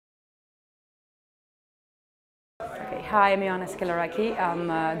Hi, I'm Ioanna Sakellaraki. I'm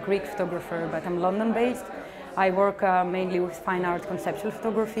a Greek photographer, but I'm London-based. I work mainly with fine art conceptual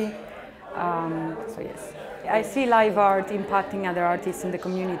photography. So yes, I see live art impacting other artists in the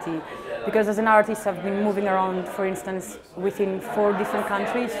community because as an artist I've been moving around, for instance, within 4 different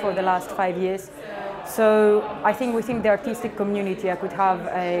countries for the last 5 years. So I think within the artistic community I could have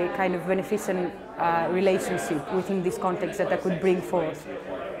a kind of beneficent relationship within this context that I could bring forth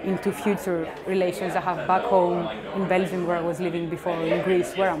into future relations I have back home in Belgium where I was living before, in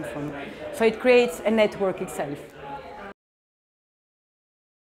Greece where I'm from. So it creates a network itself.